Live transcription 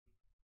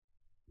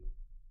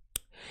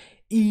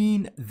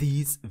In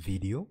this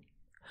video,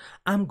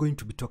 I'm going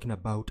to be talking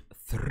about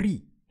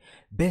 3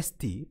 best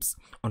tips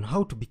on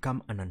how to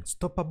become an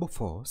unstoppable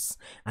force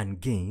and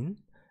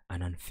gain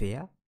an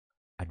unfair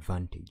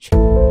advantage.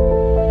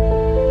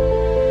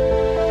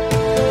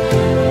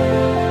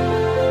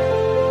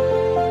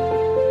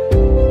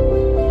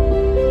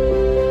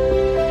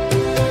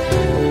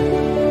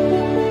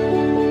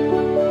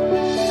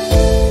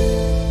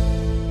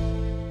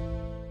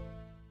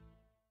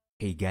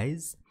 Hey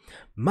guys,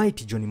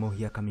 Mighty Johnny Mo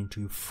here, coming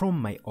to you from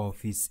my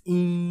office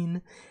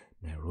in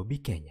Nairobi,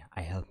 Kenya.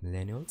 I help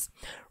millennials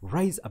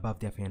rise above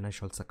their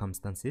financial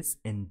circumstances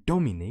and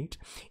dominate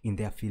in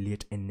the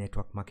affiliate and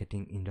network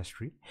marketing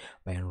industry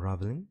by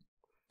unraveling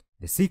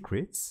the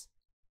secrets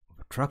of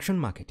attraction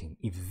marketing.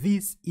 If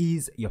this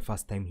is your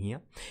first time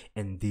here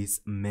and this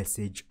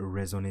message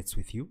resonates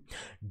with you,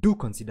 do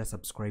consider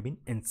subscribing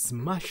and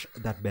smash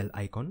that bell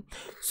icon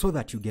so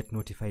that you get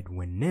notified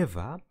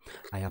whenever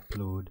I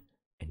upload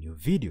a new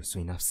video. So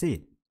enough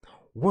said.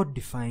 What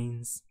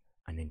defines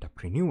an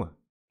entrepreneur?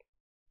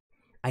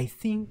 I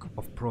think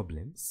of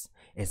problems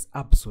as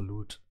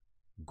absolute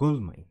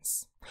gold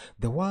mines.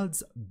 The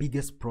world's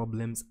biggest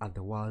problems are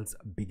the world's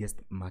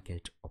biggest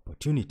market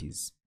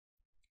opportunities.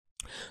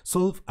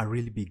 Solve a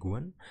really big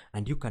one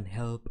and you can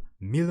help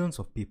millions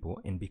of people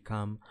and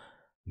become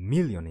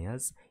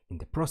millionaires in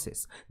the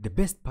process. The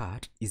best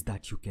part is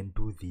that you can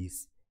do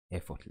this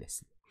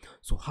effortlessly.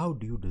 So how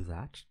do you do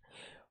that?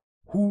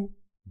 Who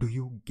do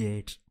you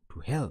get to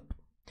help?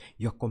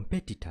 Your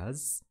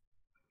competitors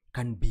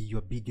can be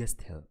your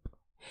biggest help.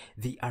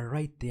 They are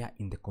right there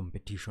in the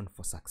competition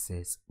for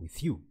success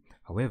with you.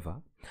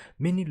 However,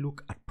 many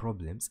look at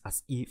problems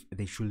as if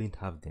they shouldn't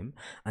have them,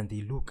 and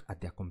they look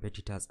at their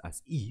competitors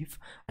as if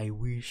I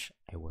wish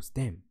I was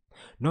them,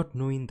 not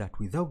knowing that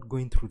without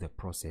going through the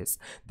process,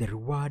 the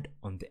reward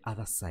on the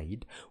other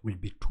side will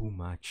be too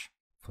much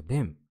for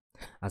them.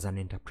 As an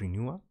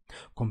entrepreneur,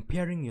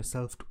 comparing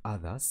yourself to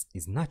others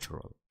is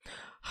natural.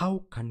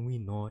 How can we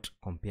not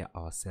compare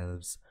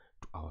ourselves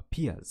to our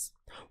peers?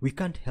 We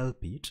can't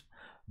help it,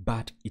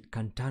 but it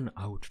can turn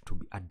out to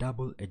be a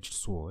double-edged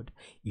sword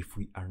if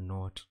we are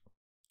not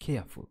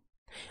careful.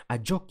 A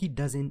jockey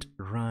doesn't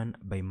run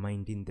by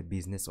minding the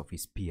business of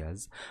his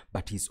peers,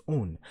 but his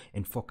own,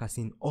 and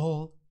focusing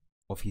all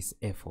of his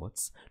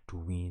efforts to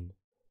win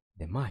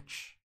the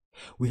match.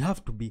 We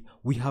have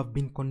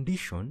been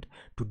conditioned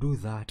to do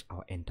that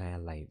our entire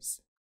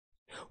lives.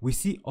 We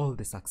see all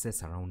the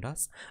success around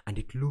us and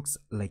it looks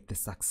like the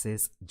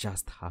success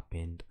just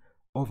happened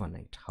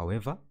overnight.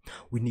 However,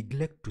 we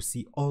neglect to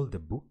see all the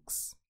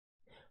books,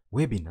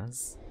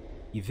 webinars,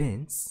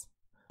 events,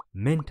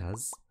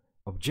 mentors,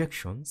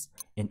 objections,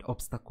 and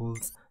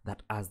obstacles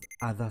that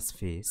others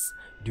face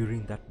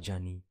during that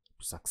journey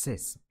to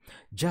success.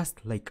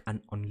 Just like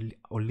an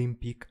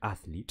Olympic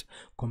athlete,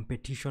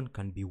 competition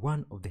can be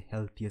one of the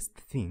healthiest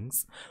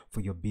things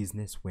for your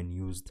business when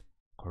used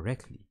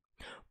correctly.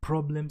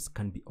 Problems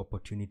can be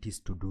opportunities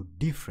to do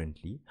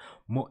differently,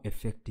 more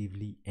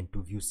effectively, and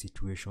to view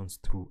situations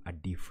through a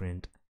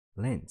different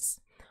lens.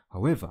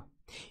 However,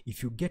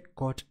 if you get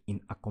caught in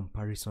a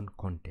comparison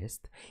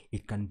contest,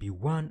 it can be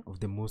one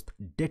of the most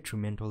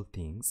detrimental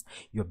things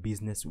your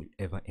business will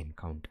ever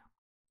encounter.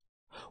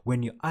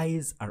 When your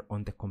eyes are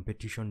on the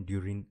competition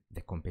during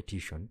the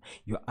competition,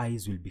 your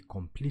eyes will be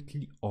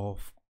completely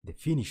off the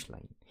finish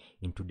line.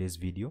 In today's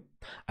video,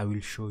 I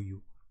will show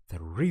you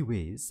 3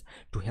 ways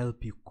to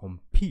help you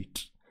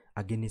compete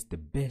against the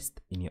best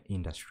in your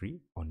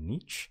industry or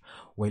niche,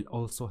 while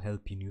also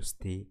helping you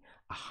stay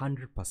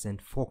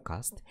 100%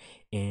 focused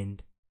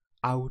and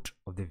out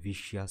of the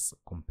vicious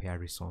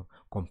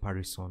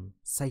comparison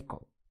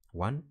cycle.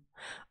 1.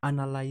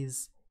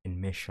 Analyze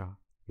and measure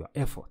your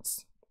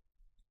efforts.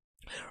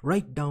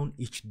 Write down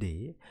each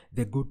day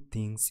the good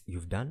things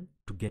you've done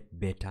to get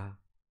better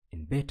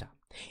and better.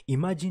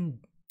 Imagine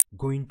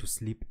going to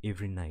sleep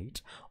every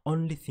night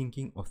only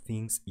thinking of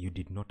things you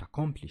did not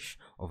accomplish.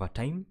 Over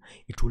time,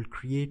 it will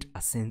create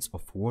a sense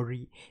of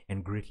worry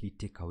and greatly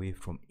take away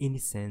from any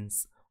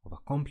sense of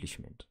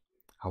accomplishment.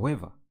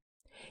 However,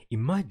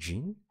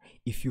 imagine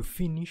if you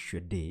finish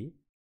your day,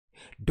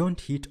 don't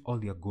hit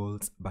all your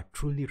goals, but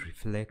truly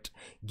reflect,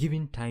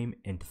 giving time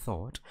and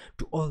thought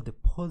to all the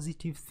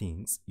positive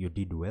things you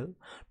did well,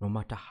 no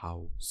matter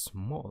how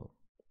small.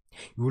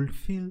 You will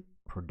feel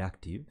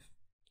productive,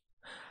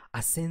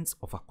 a sense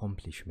of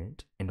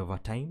accomplishment, and over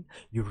time,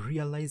 you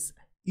realize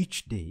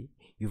each day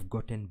you've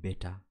gotten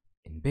better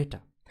and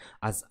better.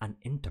 As an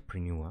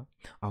entrepreneur,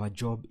 our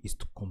job is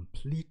to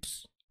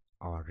complete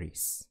our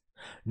race,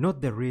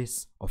 not the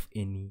race of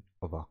any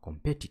of our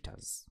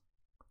competitors.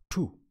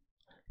 2.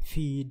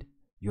 Feed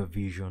your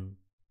vision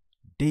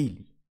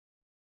daily.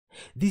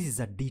 This is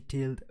a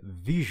detailed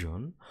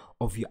vision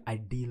of your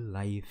ideal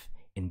life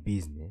and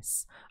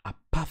business, a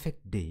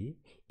perfect day,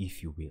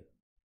 if you will.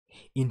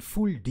 In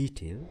full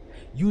detail,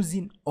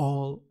 using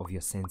all of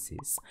your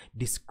senses,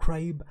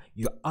 describe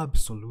your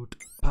absolute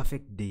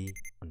perfect day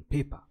on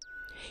paper.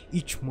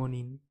 Each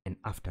morning and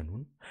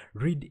afternoon,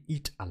 read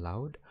it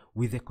aloud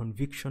with the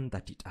conviction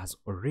that it has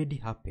already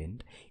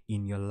happened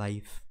in your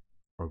life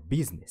or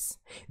business.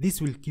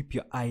 This will keep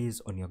your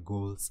eyes on your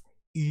goals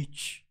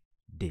each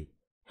day,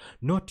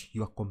 not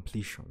your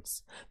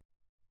completions.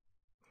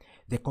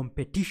 The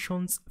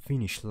competition's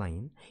finish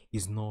line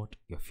is not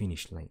your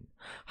finish line.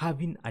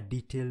 Having a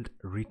detailed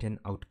written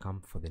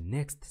outcome for the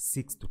next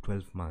 6 to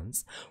 12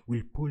 months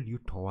will pull you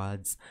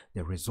towards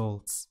the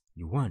results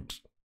you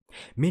want.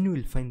 Many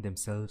will find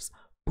themselves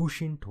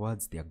pushing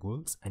towards their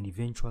goals and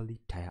eventually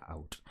tire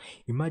out.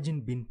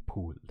 Imagine being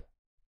pulled.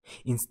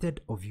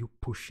 Instead of you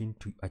pushing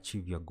to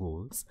achieve your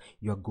goals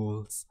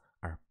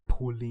are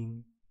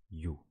pulling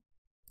you.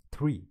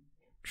 3.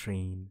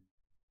 Train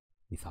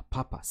with a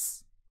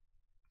purpose.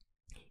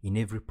 In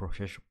every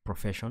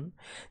profession,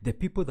 the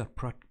people that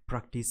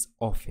practice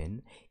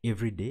often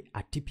every day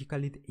are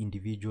typically the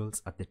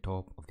individuals at the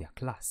top of their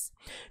class.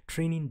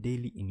 Training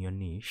daily in your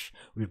niche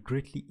will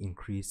greatly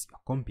increase your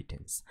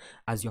competence.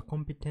 As your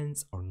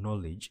competence or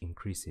knowledge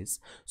increases,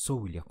 so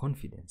will your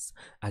confidence.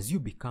 As you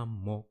become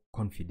more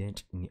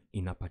confident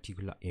in a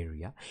particular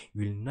area,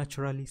 you will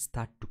naturally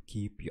start to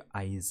keep your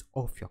eyes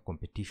off your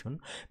competition,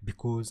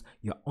 because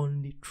your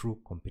only true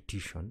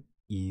competition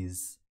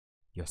is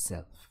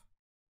yourself.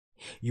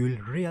 You will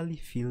rarely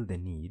feel the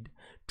need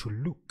to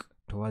look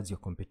towards your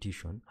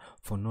competition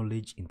for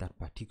knowledge in that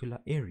particular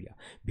area,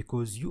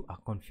 because you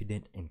are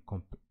confident and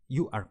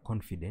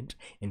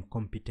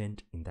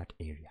competent in that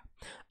area.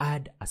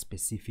 Add a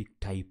specific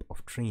type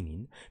of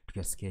training to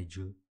your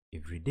schedule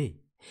every day.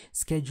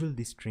 Schedule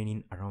this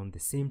training around the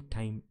same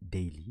time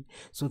daily,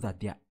 so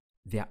that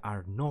there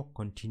are no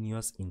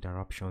continuous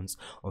interruptions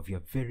of your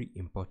very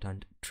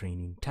important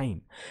training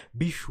time.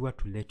 Be sure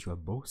to let your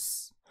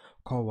boss,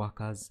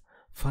 co-workers,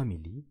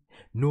 family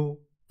know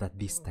that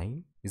this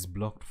time is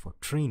blocked for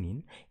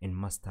training and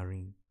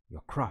mastering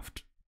your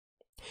craft.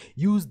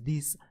 Use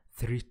these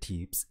 3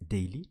 tips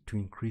daily to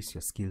increase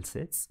your skill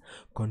sets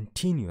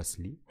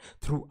continuously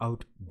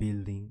throughout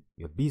building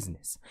your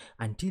business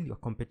until your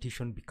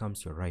competition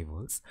becomes your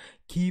rivals.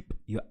 Keep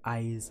your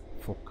eyes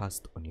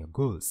focused on your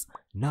goals.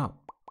 Now,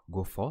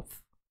 go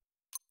forth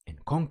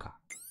and conquer.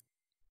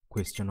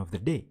 Question of the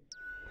day: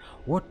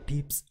 What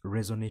tips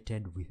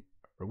resonated with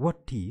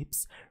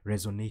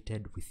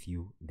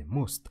you the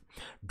most?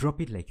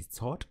 Drop it like it's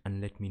hot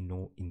and let me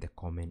know in the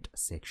comment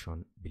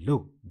section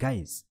below.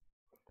 Guys,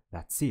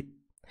 that's it.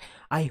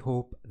 I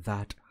hope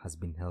that has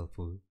been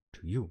helpful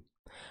to you.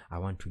 I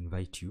want to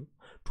invite you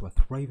to a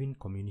thriving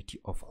community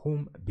of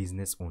home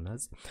business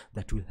owners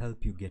that will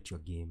help you get your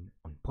game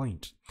on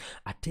point.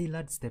 A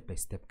tailored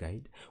step-by-step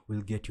guide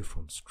will get you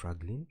from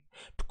struggling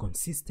to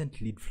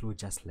consistent lead flow,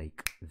 just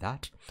like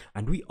that.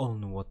 And we all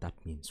know what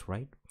that means,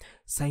 right?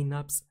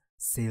 Sign-ups,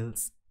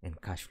 sales,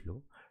 and cash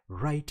flow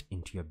right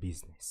into your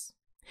business.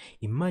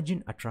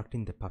 Imagine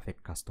attracting the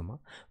perfect customer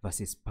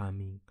versus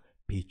spamming,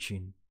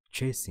 pitching,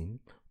 chasing,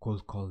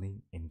 cold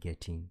calling, and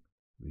getting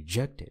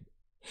rejected.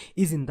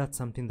 Isn't that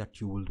something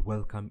that you would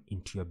welcome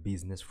into your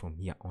business from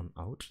here on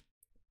out?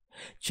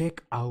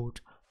 Check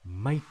out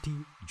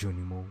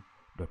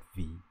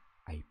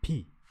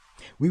mightyjonimo.vip.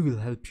 We will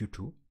help you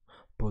to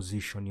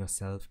position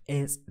yourself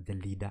as the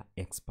leader,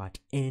 expert,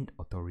 and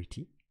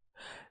authority,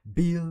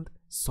 build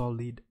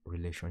solid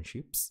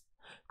relationships,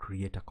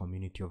 create a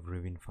community of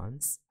raving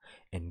fans,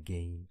 and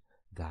gain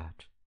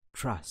that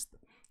trust.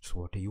 So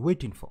what are you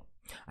waiting for?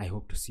 I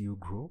hope to see you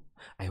grow.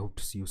 I hope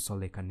to see you soar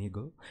like an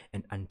eagle.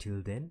 And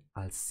until then,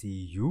 I'll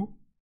see you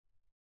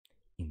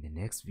in the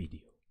next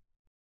video.